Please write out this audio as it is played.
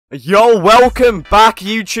Yo, welcome back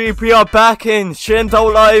YouTube. We are back in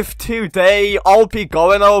Shindo Life. Today I'll be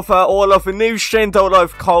going over all of the new Shindo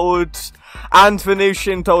Life codes and the new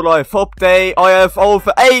Shindo Life update. I have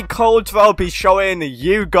over 8 codes that I'll be showing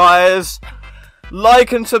you guys.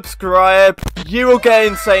 Like and subscribe. You will get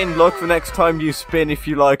insane luck the next time you spin if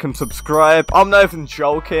you like and subscribe. I'm not even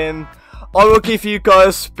joking. I will give you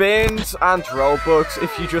guys spins and Robux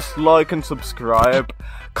if you just like and subscribe.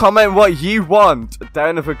 Comment what you want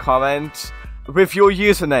down in the comments with your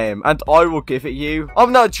username and I will give it you.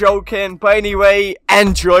 I'm not joking, but anyway,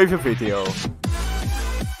 enjoy the video.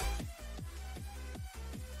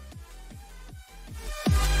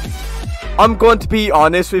 I'm going to be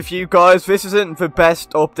honest with you guys, this isn't the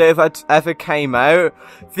best update that's ever came out.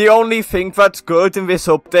 The only thing that's good in this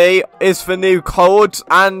update is the new codes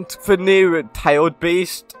and the new tailed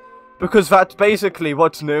beast, because that's basically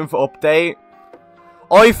what's new in the update.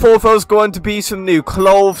 I thought there was going to be some new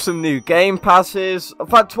clothes, some new game passes. I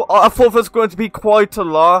thought there was going to be quite a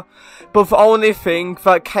lot. But the only thing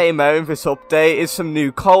that came out in this update is some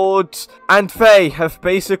new codes. And they have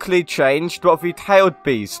basically changed what the tailed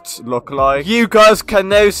beasts look like. You guys can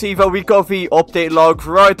now see that we got the update log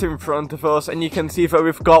right in front of us. And you can see that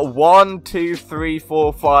we've got 1, 2, 3,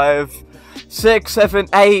 4, 5, 6, 7,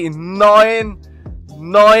 8,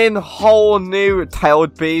 9 whole new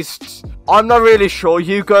tailed beasts. I'm not really sure.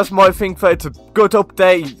 You guys might think that it's a good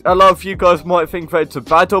update. A lot of you guys might think that it's a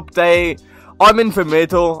bad update. I'm in the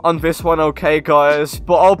middle on this one, okay guys?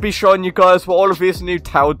 But I'll be showing you guys what all of these new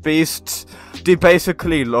tailed beasts do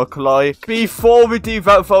basically look like. Before we do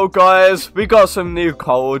that though guys, we got some new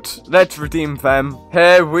codes. Let's redeem them.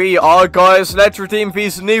 Here we are guys. Let's redeem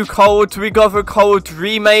these new codes. We got the code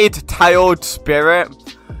Remade Tailed Spirit.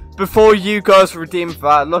 Before you guys redeem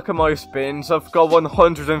that, look at my spins. I've got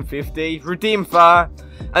 150. Redeem that,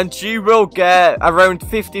 and you will get around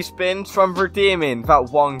 50 spins from redeeming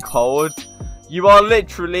that one code. You are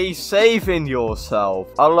literally saving yourself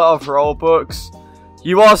a lot of Robux.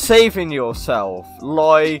 You are saving yourself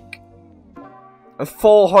like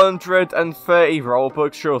 430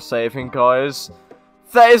 Robux you're saving, guys.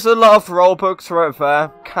 That is a lot of Robux right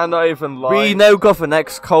there, cannot even lie. We now got the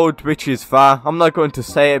next code, which is that. I'm not going to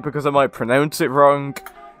say it because I might pronounce it wrong.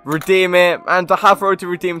 Redeem it, and I have already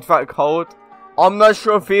redeemed that code. I'm not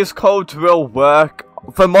sure if these codes will work.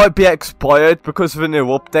 They might be expired because of the new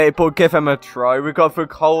update, but give them a try. We got the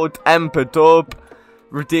code EmperDub.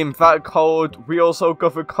 Redeem that code. We also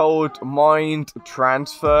got the code Mind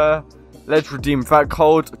Transfer. Let's redeem that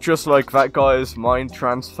code, just like that, guys. Mind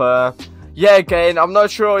Transfer. Yeah, again, I'm not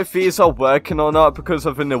sure if these are working or not because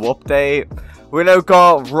of the new update. We now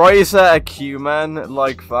got Riser Acumen,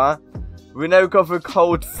 like that. We now got the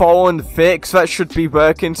code Phone Fix, that should be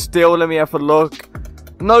working still. Let me have a look.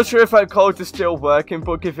 I'm not sure if that code is still working,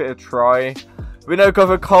 but give it a try. We now got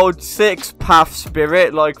the code 6 Path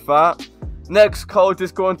Spirit, like that. Next code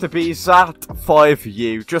is going to be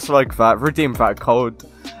ZAT5U, just like that. Redeem that code.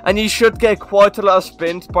 And you should get quite a lot of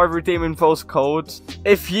spins by redeeming those codes.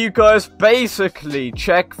 If you guys basically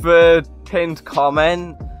check the pinned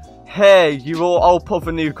comment, here, I'll put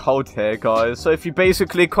the new code here, guys. So if you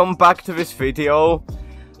basically come back to this video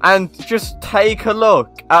and just take a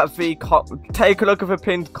look at the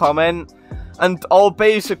pinned comment, and I'll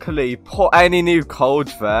basically put any new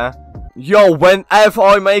code there. Yo, whenever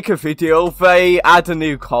I make a video, they add a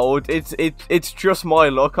new code. It's just my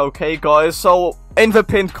luck, okay, guys? So, in the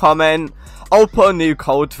pinned comment, I'll put a new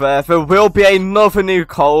code there. There will be another new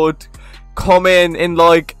code coming in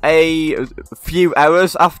like a few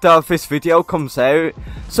hours after this video comes out.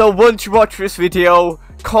 So, once you watch this video,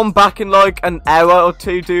 come back in like an hour or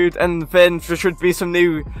two, dude, and then there should be a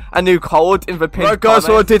new code in the pinned comment. Guys,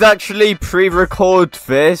 so I did actually pre-record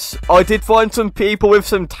this. I did find some people with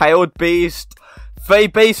some tailed beast. They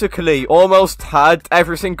basically almost had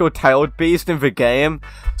every single tailed beast in the game.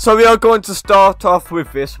 So we are going to start off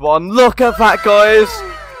with this one. Look at that, guys.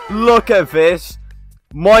 Look at this.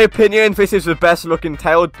 My opinion, this is the best looking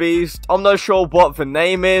tailed beast. I'm not sure what the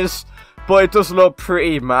name is, but it does look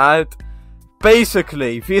pretty mad.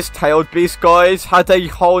 Basically, these tailed beast guys had a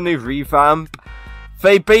whole new revamp.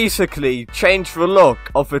 They basically changed the look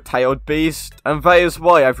of the tailed beast, and that is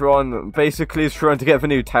why everyone basically is trying to get the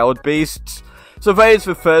new tailed beasts. So that is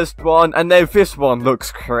the first one, and now this one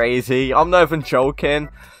looks crazy. I'm not even joking.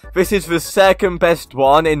 This is the second best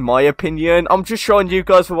one in my opinion. I'm just showing you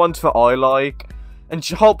guys the ones that I like, and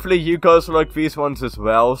hopefully you guys like these ones as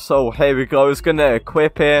well. So here we go, it's gonna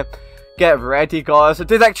equip it. Get ready, guys. I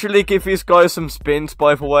did actually give these guys some spins,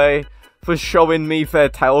 by the way, for showing me their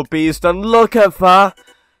tail beast. And look at that.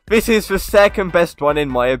 This is the second best one in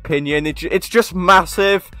my opinion. It's just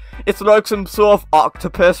massive. It's like some sort of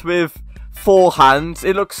octopus with 4 hands.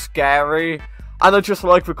 It looks scary, and I just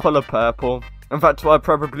like the colour purple. In fact, I'd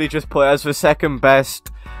probably just put it as the second best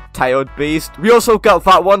tailed beast. We also got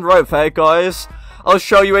that one right there, guys. I'll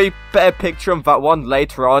show you a better picture of that one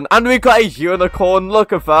later on. And we got a unicorn.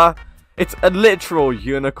 Look at that. It's a literal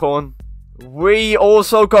unicorn. We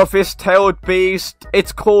also got this tailed beast.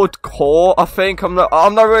 It's called Core, I think. I'm not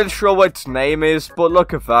really sure what its name is, but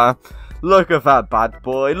look at that. Look at that bad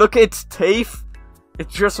boy. Look at its teeth. It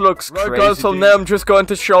just looks crazy. Right, guys, so now I'm just going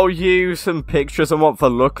to show you some pictures and what they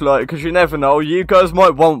look like, because you never know, you guys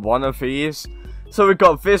might want one of these. So we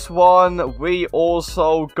got this one. We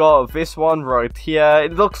also got this one right here.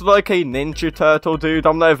 It looks like a Ninja Turtle, dude.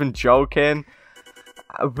 I'm not even joking.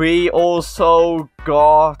 We also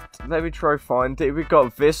got, let me try find it. We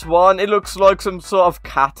got this one. It looks like some sort of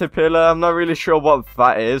caterpillar. I'm not really sure what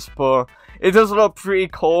that is, but it does look pretty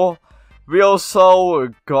cool. We also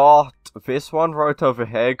got this one right over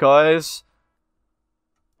here, guys.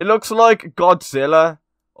 It looks like Godzilla.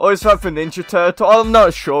 Or is that the Ninja Turtle? I'm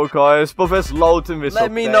not sure, guys, but there's loads in this.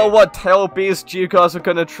 Let me know what tailed beast you guys are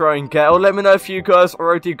gonna try and get, or let me know if you guys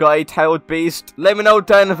already got a tailed beast. Let me know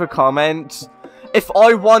down in the comments. If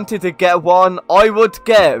I wanted to get one, I would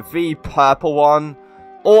get the purple one.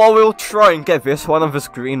 Or I will try and get this one on the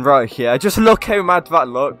screen right here. Just look how mad that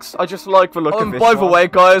looks. I just like the look of this one. By the way,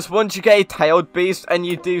 guys, once you get a tailed beast and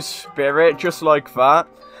you do spirit, just like that,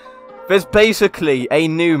 there's basically a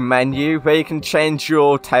new menu where you can change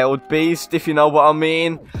your tailed beast, if you know what I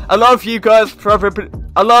mean. A lot of you guys probably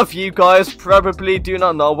do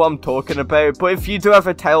not know what I'm talking about, but if you do have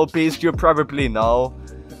a tailed beast, you'll probably know.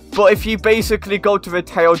 But if you basically go to the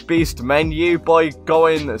tailed beast menu by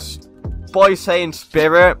saying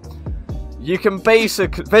spirit, you can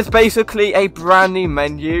there's basically a brand new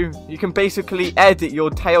menu. You can basically edit your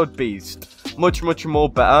tailed beast much more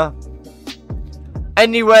better.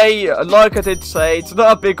 Anyway, like I did say, it's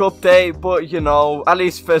not a big update, but you know, at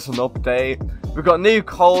least there's an update. We've got new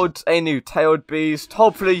codes, a new tailed beast.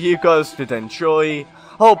 Hopefully you guys did enjoy.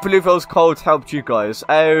 Hopefully those codes helped you guys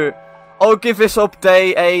out. I'll give this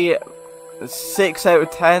update a 6 out of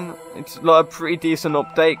 10. It's like a pretty decent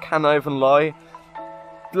update, can't even lie.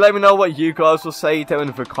 Let me know what you guys will say down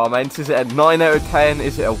in the comments. Is it a 9 out of 10?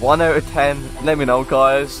 Is it a 1 out of 10? Let me know,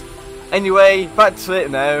 guys. Anyway, that's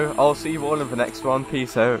it now. I'll see you all in the next one.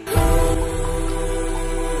 Peace out.